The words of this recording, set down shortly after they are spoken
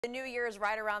The new year is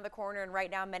right around the corner, and right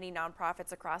now many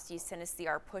nonprofits across East Tennessee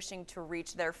are pushing to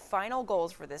reach their final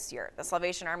goals for this year. The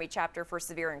Salvation Army chapter for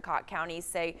Sevier and Cocke counties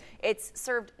say it's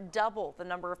served double the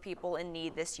number of people in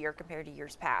need this year compared to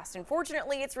years past.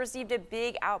 Unfortunately, it's received a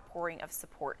big outpouring of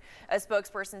support. A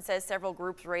spokesperson says several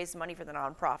groups raised money for the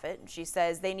nonprofit, and she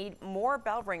says they need more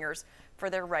bell ringers for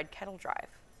their Red Kettle Drive.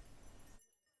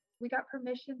 We got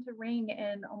permission to ring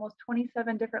in almost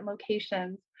 27 different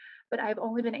locations, but I've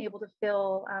only been able to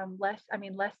fill less than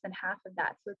half of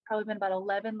that. So it's probably been about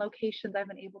 11 locations I've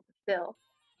been able to fill.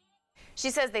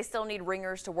 She says they still need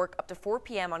ringers to work up to 4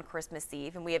 p.m. on Christmas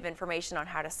Eve, and we have information on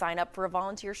how to sign up for a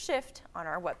volunteer shift on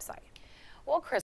our website. Well, Chris.